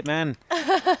 Jeez, Hitman.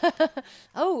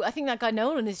 Oh, I think that guy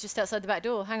Nolan is just outside the back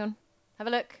door. Hang on. Have a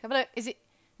look. Have a look. Is it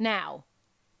now?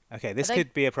 Okay, this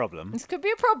could be a problem. This could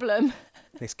be a problem.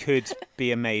 This could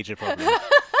be a major problem.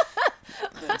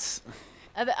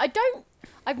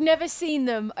 I've never seen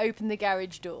them open the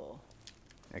garage door.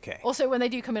 Okay. Also, when they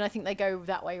do come in, I think they go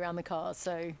that way around the cars.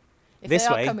 So if This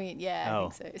they way? are coming in, I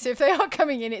think so. So if they are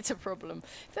coming in, it's a problem.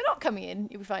 If they're not coming in,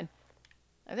 you'll be fine.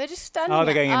 Oh, they're just standing Oh,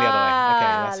 they're going in the other way.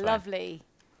 Okay, that's fine. Lovely.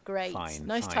 Great. Fine,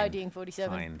 Nice fine, tidying,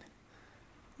 47. Fine.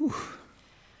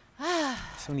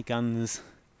 So many guns.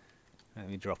 Let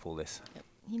me drop all this. Yep.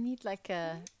 You need like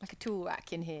a tool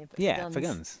rack in here. But Yeah, for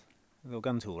guns. A little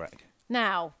gun tool rack.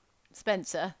 Now,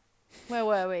 Spencer, where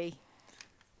were we?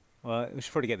 Well, we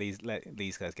should probably let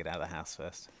these guys get out of the house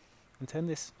first. And turn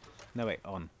this... No, wait,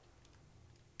 on.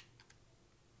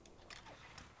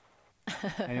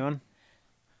 Anyone?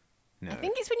 No. I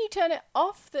think it's when you turn it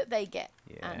off that they get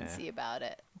Yeah. antsy about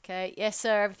it. Okay, yes,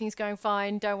 sir, everything's going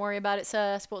fine. Don't worry about it,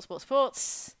 sir. Sports, sports,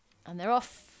 sports. And they're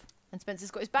off. And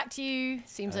Spencer's got his back to you.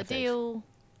 Seems Perfect. ideal.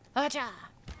 Aja!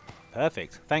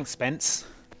 Perfect. Thanks, Spence.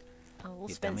 Oh,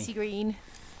 You Spency dummy. Green.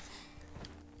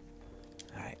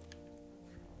 All right.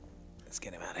 Let's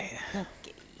get him out of here.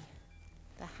 Okay.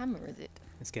 The hammer, is it?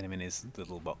 Let's get him in his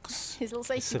little box. His little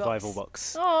safety survival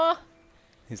box. Aw,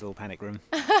 His little panic room.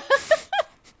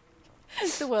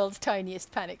 it's the world's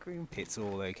tiniest panic room. It's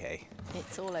all okay.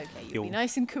 It's all okay. You'll be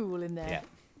nice and cool in there. Yeah.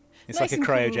 It's Nice like a and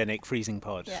cool. cryogenic freezing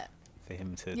pod Yeah. for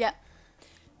him to... Yeah.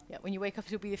 Yeah, when you wake up,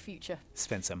 it'll be the future.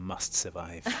 Spencer must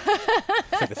survive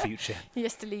for the future. He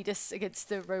has to lead us against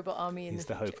the robot army in He's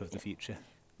the the future. hope of the future.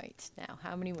 Right, now,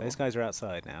 how many more? Those guys are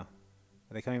outside now.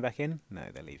 Are they coming back in? No,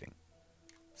 they're leaving.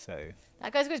 So,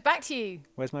 That guy goes back to you.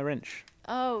 where's my wrench?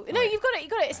 Oh, no, Right. you've got it,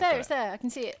 It's I've there, got it's it. there. I can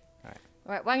see it. Alright.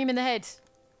 All right, wang him in the head.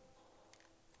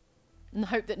 And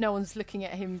hope that no one's looking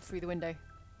at him through the window.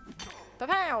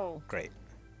 Ba-pow! Great.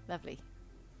 Lovely.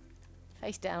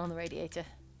 Face down on the radiator.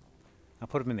 I'll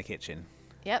put him in the kitchen.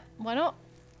 Yep, why not?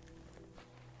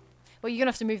 Well, you're going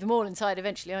to have to move them all inside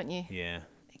eventually, aren't you? Yeah.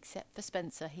 Except for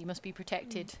Spencer. He must be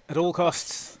protected. At all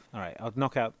costs. All right, I'll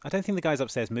knock out... I don't think the guys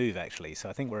upstairs move, actually, so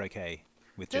I think we're okay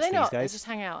with Do just they these not? They guys. just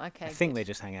hang out. Okay. I think good. they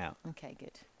just hang out. Okay,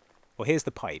 good. Well, here's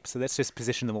the pipe, so let's just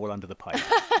position them all under the pipe.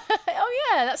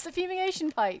 Oh, yeah, that's the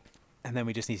fumigation pipe. And then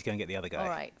we just need to go and get the other guy. All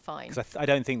right, fine. Because I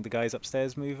don't think the guys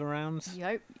upstairs move around. You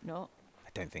hope not. I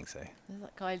don't think so. There's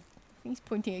that guy. I think he's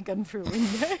pointing a gun through a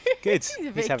window. Good. He's a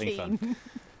He's bit having keen. fun.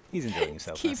 He's enjoying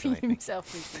himself. that's the Keeping main thing.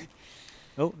 himself busy.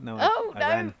 Oh, no. Oh, I no,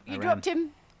 ran. you I dropped ran.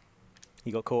 him.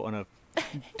 He got caught on a door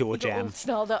He got all jam.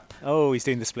 snarled up. Oh, he's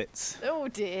doing the splits. Oh,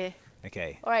 dear.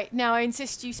 Okay. All right, now I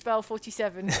insist you spell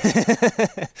 47.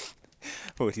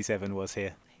 47 was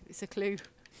here. It's a clue.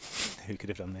 Who could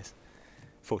have done this?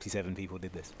 47 people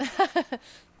did this.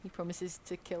 He promises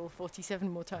to kill 47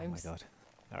 more Oh my times. god.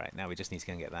 All right, now we just need to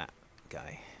go and get that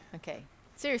guy. Okay.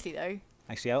 Seriously, though.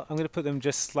 Actually, I'm going to put them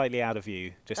just slightly out of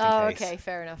view, just in Oh, case. okay.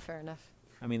 Fair enough, fair enough.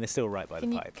 I mean, they're still right by Can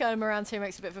the you pipe. curl him around so it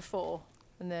makes a bit of a 4?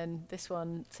 And then this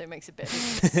one so it makes a bit of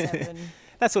a 7.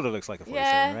 That sort of looks like a 47,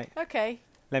 Yeah, right? okay.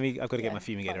 I've got to get Yeah, my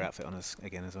fumigator fine. outfit on us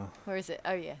again as well. Where is it?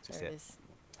 Oh, yeah. Just There it it. is.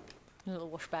 A little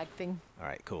wash bag thing. All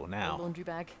right, cool. A Now. laundry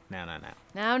bag. Now.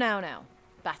 Now.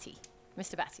 Batty.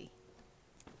 Mr. Batty.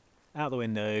 Out the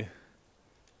window.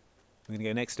 We're going to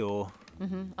go next door.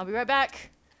 I'll be right back.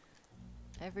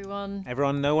 Everyone,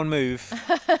 Everyone, no one move.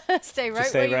 stay right Just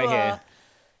stay where right you here. are.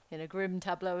 In a grim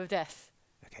tableau of death.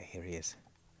 Okay, here he is.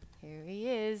 Here he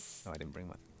is. Oh, I didn't bring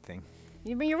my thing. You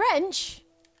didn't bring your wrench?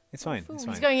 It's fine. Fool. It's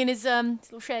He's fine. going in his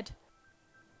little shed.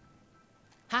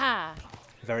 Ha!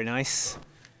 Very nice.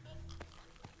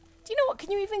 Do you know what?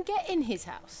 Can you even get in his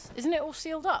house? Isn't it all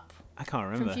sealed up I can't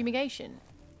from remember. fumigation?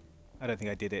 I don't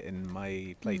think I did it in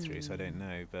my playthrough, so I don't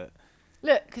know. But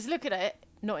Look at it.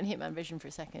 Not in Hitman Vision for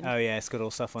a second. oh yeah, it's got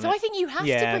all stuff on So it. I think you have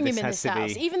Yeah, to bring him this in has this to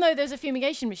house. be- Even though there's a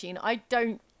fumigation machine, I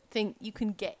don't think you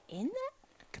can get in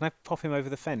there. Can I pop him over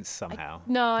the fence somehow?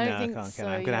 No, I don't think I can't, so.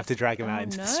 can I? I'm You going to have to drag him out Oh,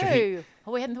 into no. the street.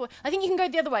 Oh, we hadn't thought. I think you can go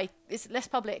the other way. It's less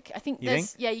public. I think You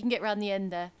there's. think? Yeah, you can get round the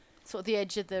end there, sort of the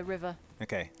edge of the river.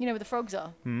 Okay. You know where the frogs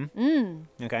are.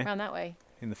 Okay. Round that way.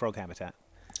 In the frog habitat.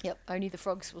 Yep. Only the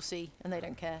frogs will see, and they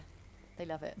don't care. They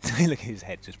love it. Look at his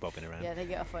head just bobbing around. Yeah, they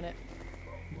get off on it.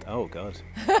 Oh god.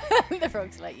 The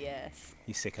frogs are like, yes.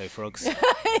 You sicko frogs.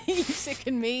 You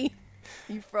sicken me,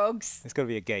 you frogs. There's got to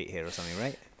be a gate here or something,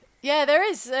 right? Yeah, there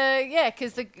is. Yeah,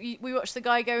 because we watched the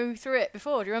guy go through it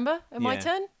before. Do you remember? In my Yeah.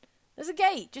 turn, there's a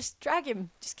gate. Just drag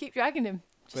him. Just keep dragging him.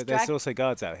 Just But drag. there's also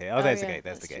guards out here. Oh, there's the yeah, gate.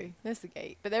 There's the that's gate. true. There's the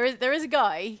gate. But there is a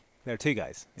guy There are two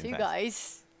guys. in Two fact.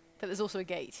 guys. But there's also a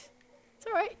gate. It's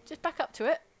all right. Just back up to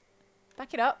it.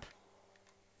 Back it up.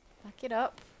 Back it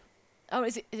up. Oh,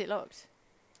 is it locked?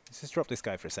 Let's just drop this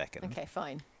guy for a second. Okay,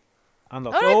 fine.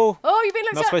 Unlock. Oh, no. Oh, you've been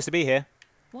looked Not at. supposed to be here.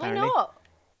 Why apparently. not?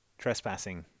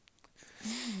 Trespassing.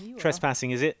 You are.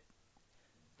 Trespassing, is it?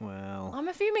 Well. I'm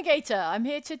a fumigator. I'm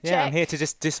here to check. Yeah, I'm here to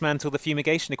just dismantle the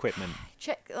fumigation equipment.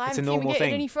 Check. I It's a haven't normal fumigated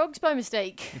thing. any frogs by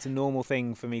mistake. It's a normal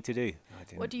thing for me to do.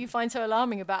 What do you find so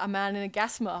alarming about a man in a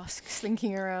gas mask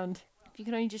slinking around? If you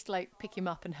can only just like pick him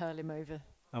up and hurl him over.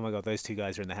 Oh my god, those two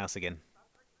guys are in the house again.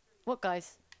 What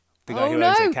guys? The guy Oh who no!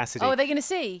 owns it, Cassidy. Oh, are they going to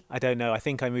see? I don't know. I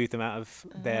think I moved them out of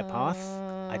their path.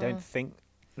 I don't think.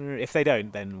 If they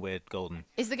don't, then we're golden.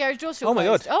 Is the garage door still Oh my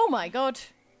closed? god. Oh my god.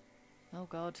 Oh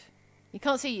god. He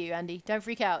can't see you, Andy. Don't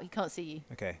freak out. He can't see you.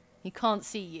 Okay. He can't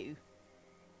see you.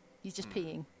 He's just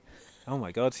peeing. Oh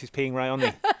my god, he's peeing right on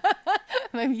me.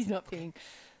 Maybe he's not peeing.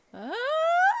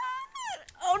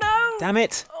 Oh no! Damn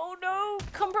it! Oh no!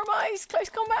 Compromise! Close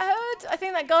combat heard! I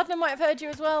think that gardener might have heard you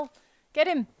as well. Get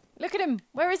him! Look at him!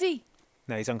 Where is he?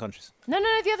 No, he's unconscious. No,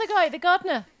 the other guy, the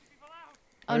gardener.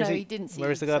 Oh Where no, is he? he didn't see Where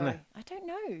you, is the gardener? sorry. I don't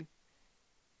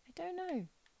know.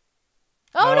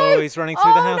 Oh, Oh, no! he's running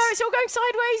through the house. Oh no, it's all going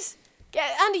sideways!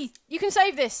 Get Andy, you can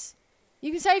save this.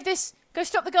 You can save this. Go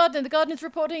stop the gardener. The gardener's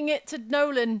reporting it to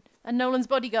Nolan and Nolan's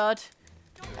bodyguard.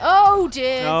 Oh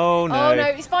dear. Oh no. Oh no,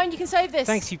 it's fine, you can save this.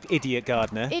 Thanks, you idiot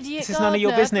gardener. Idiot This is none of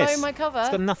your gardener, business. blowing my cover. It's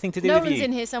got nothing to do Nolan's with you.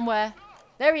 in here somewhere.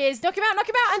 There he is. Knock him out,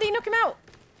 Andy, knock him out.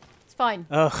 It's fine.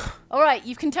 Ugh. Alright,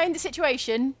 you've contained the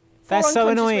situation. That's Four so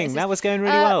unconscious annoying. witnesses. That was going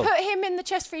really well. Put him in the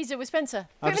chest freezer with Spencer.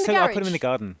 Put him in the I'll garage. put him in the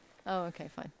garden. Oh, okay,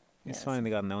 fine. It's Yes. fine in the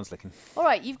garden. No one's looking. All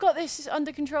right, you've got this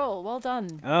under control. Well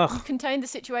done. Ugh. You've contained the I'm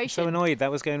situation. so annoyed.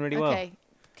 That was going really well. Okay.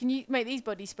 Can you make these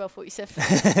bodies spell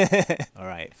 47? All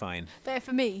right, fine. They're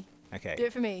for me. Okay. Do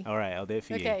it for me. All right, I'll do it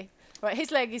for Okay. Right,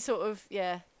 his leg is sort of,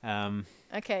 yeah. you.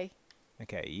 Okay.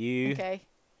 Okay, you. Okay.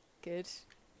 Good.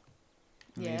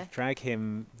 Yeah. Drag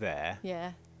him there,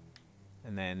 Yeah.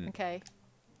 and then Okay.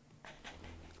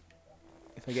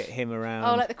 if I get him around.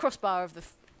 Oh, like the crossbar of the...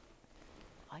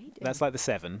 What are you doing? That's like the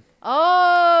 7,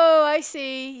 Oh, I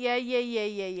see.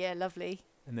 Yeah. Lovely.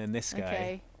 and then this guy,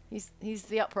 Okay. He's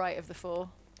the upright of the 4.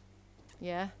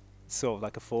 Yeah. sort of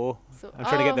like a 4. So- I'm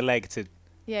trying to get oh. the leg to.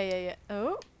 Yeah.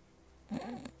 Oh.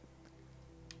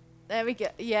 There we go.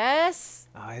 Yes.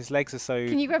 Oh, his legs are so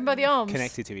Can you grab him by the arms?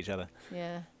 connected to each other.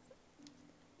 Yeah.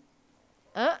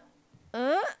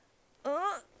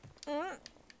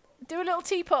 Do a little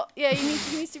teapot. Yeah,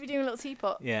 he needs to be doing a little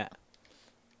teapot. Yeah.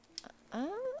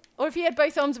 Or if he had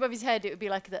both arms above his head, it would be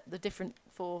like the different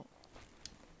 4.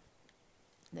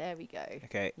 There we go.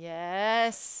 Okay.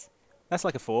 Yes. That's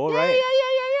like a 4, Yeah, right?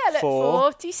 yeah. Look, 4.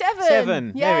 47.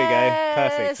 7. Yes. There we go.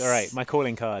 Perfect. All right, my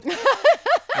calling card.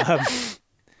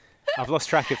 I've lost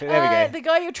track of it. There we go. The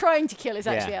guy you're trying to kill is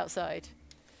Yeah. actually outside.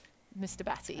 Mr.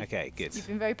 Batty. Okay, good. You've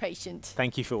been very patient.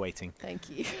 Thank you for waiting. Thank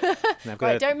you. And I've got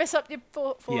Right, to, don't mess up your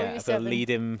 4 or yeah, your I've got 7. to lead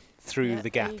him through Yeah, the there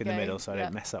gap you in the go. middle so I Yeah.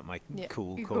 don't mess up my Yeah.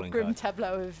 cool You've got calling grim card.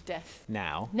 tableau of death.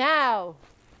 Now. Now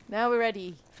we're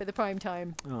ready for the prime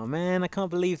time. Oh man, I can't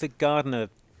believe the gardener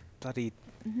bloody.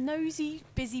 Nosy,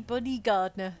 busybody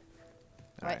gardener.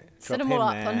 Right, Alright, set drop them all him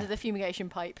up there. under the fumigation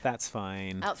pipe. That's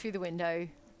fine. Out through the window.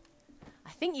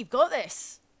 I think you've got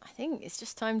this. I think it's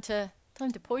just time to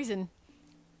poison.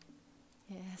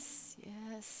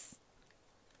 Yes.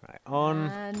 Right, on.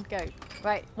 And go.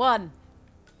 Right, 1.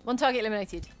 1 target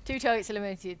eliminated. 2 targets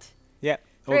eliminated. Yep,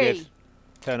 all 3. good.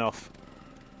 Turn off.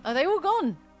 Are they all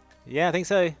gone? Yeah, I think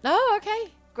so. Oh,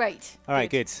 okay. Great. Alright,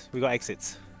 good. We got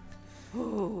exits.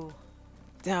 Ooh.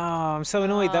 Oh, I'm so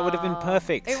annoyed. That would have been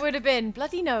perfect. It would have been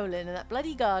bloody Nolan and that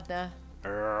bloody gardener.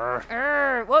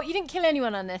 Urgh. Well, you didn't kill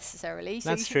anyone unnecessarily, so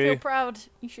That's you should true. feel proud.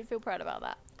 You should feel proud about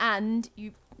that. And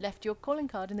you left your calling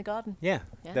card in the garden. Yeah.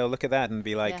 Yeah. They'll look at that and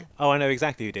be like, Yeah. oh, I know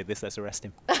exactly who did this. Let's arrest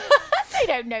him. They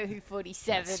don't know who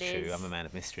 47 That's is. true. I'm a man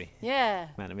of mystery. Yeah.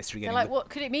 Man of mystery They're getting like, the- what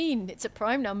could it mean? It's a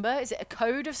prime number. Is it a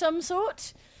code of some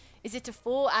sort? Is it a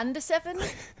 4 and a 7?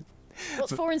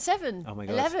 What's 4 and 7? Oh my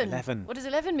God, 11. 11. What does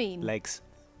 11 mean? legs.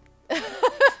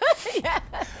 Yeah,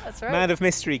 that's right. Man of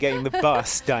mystery getting the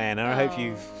bus, Diana. I hope Oh.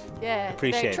 you've. Yeah,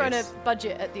 appreciate they're trying this. to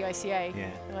budget at the ICA. Yeah.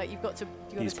 They're like, you've got to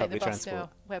Use take the public bus transport. now,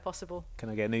 where possible. Can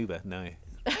I get an Uber? No.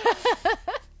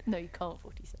 No, you can't,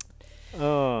 47.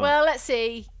 Oh. Well, let's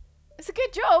see. It's a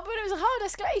good job, but it was a hard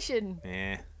escalation.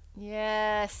 Yeah.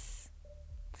 Yes.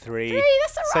 3. 3,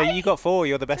 that's all So right. you got 4.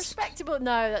 You're the best. Respectable.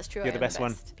 No, that's true. You're I the am best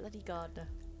one. Bloody gardener.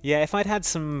 Yeah, if I'd had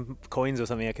some coins or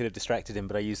something, I could have distracted him,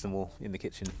 but I used them all in the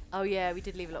kitchen. Oh yeah, we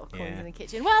did leave a lot of coins Yeah. in the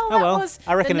kitchen. Well, Oh that well, was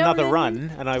I reckon the another Nolan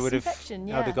run, and I would have.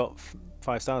 Disinfection, I would have yeah. got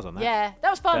 5 stars on that. Yeah, that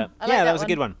was fun. But I like yeah, that was a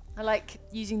good one. I like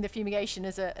using the fumigation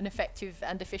as an effective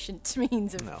and efficient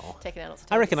means of taking out lots of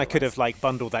targets. I reckon I could have like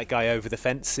bundled that guy over the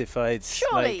fence if I'd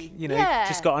surely,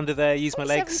 just got under there, used my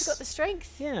legs. 47's got the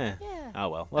strength. Yeah. Oh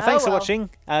well. Well, thanks for watching.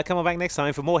 Come on back next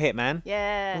time for more Hitman.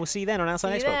 Yeah. And we'll see you then on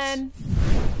Outside Xbox.